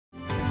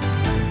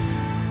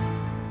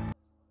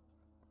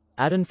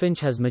Aaron Finch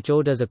has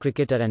matured as a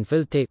cricketer and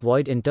filled the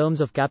void in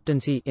terms of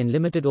captaincy in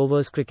limited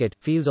overs cricket,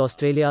 feels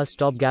Australia's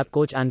stopgap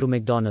coach Andrew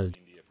McDonald.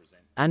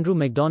 Andrew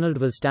McDonald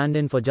will stand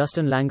in for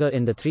Justin Langer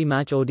in the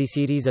 3-match ODI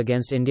series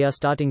against India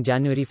starting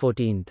January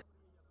 14.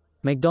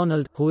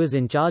 McDonald, who is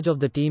in charge of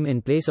the team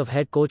in place of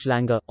head coach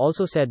Langer,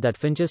 also said that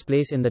Finch's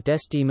place in the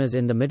Test team is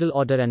in the middle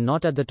order and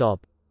not at the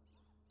top.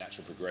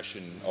 Natural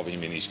progression of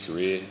him in his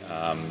career.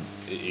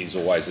 He's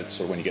always at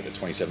sort of when you get to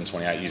 27,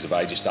 28 years of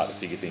age, you start to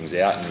figure things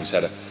out, and he's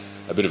had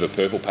a bit of a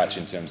purple patch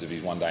in terms of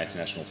his one-day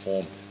international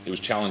form. He was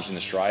challenged in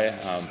Australia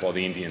by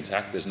the Indian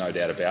tack, there's no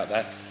doubt about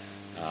that.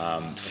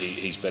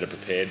 He's better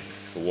prepared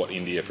for what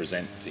India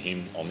present to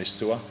him on this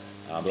tour.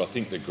 But I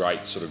think the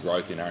great sort of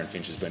growth in Aaron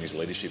Finch has been his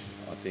leadership.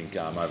 I think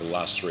over the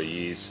last 3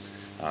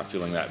 years,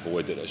 filling that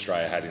void that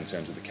Australia had in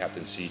terms of the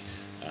captaincy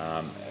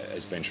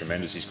has been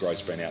tremendous. His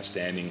growth's been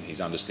outstanding.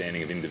 His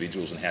understanding of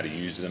individuals and how to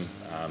use them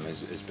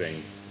has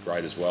been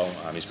great as well.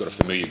 He's got a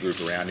familiar group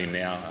around him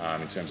now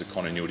in terms of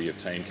continuity of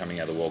team coming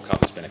out of the World Cup.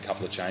 There's been a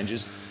couple of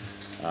changes.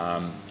 I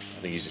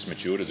think he's just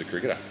matured as a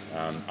cricketer.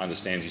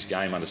 Understands his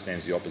game,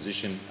 understands the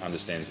opposition,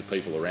 understands the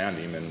people around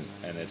him,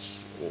 and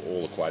it's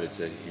all equated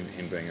to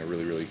him being a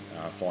really, really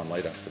fine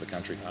leader for the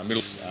country.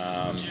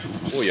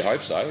 Well, you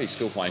hope so. He's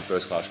still playing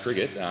first-class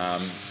cricket.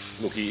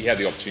 Look, he had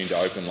the opportunity to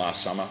open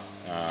last summer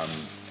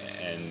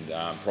and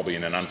probably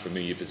in an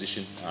unfamiliar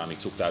position. He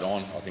took that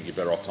on. I think you're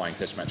better off playing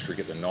Test match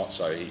cricket than not,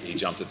 so he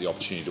jumped at the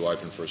opportunity to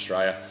open for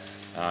Australia.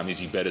 Is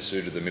he better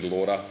suited to the middle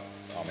order?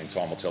 I mean,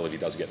 time will tell if he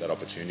does get that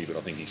opportunity, but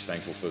I think he's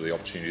thankful for the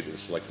opportunity that the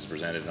selectors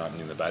presented in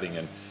opening the batting,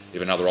 and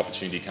if another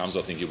opportunity comes,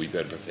 I think he'll be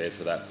better prepared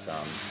for that.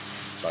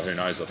 But who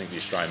knows, I think the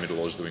Australian middle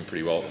order is doing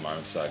pretty well at the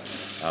moment, so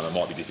it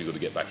might be difficult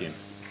to get back in.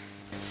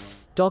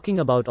 Talking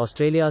about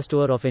Australia's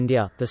tour of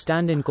India, the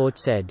stand-in coach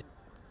said,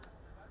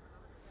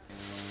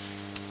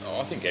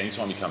 I think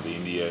anytime you come to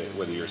India,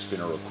 whether you're a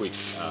spinner or quick,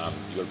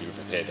 you've got to be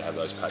prepared to have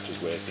those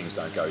patches where things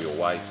don't go your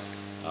way.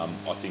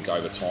 I think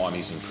over time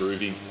he's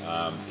improving.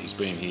 He's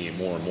been here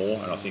more and more,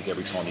 and I think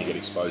every time you get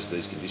exposed to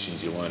these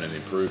conditions, you learn and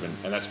improve,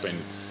 and that's been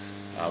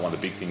one of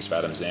the big things for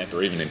Adam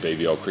Zampa, even in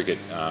BBL cricket.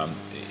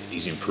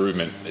 His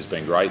improvement has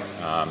been great.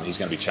 He's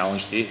going to be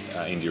challenged here.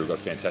 India have got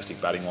a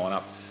fantastic batting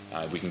lineup.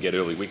 If we can get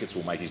early wickets,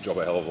 we'll make his job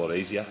a hell of a lot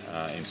easier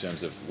in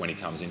terms of when he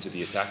comes into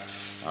the attack.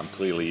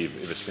 Clearly,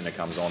 if a spinner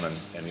comes on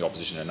and the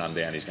opposition are none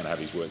down, he's going to have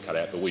his work cut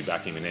out. But we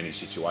back him in any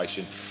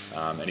situation,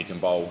 and he can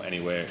bowl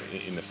anywhere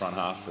in the front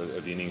half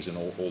of the innings and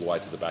all the way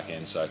to the back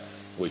end. So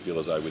we feel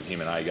as though with him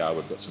and Agar,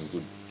 we've got some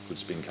good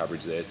spin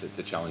coverage there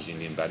to challenge the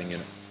Indian batting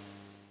unit.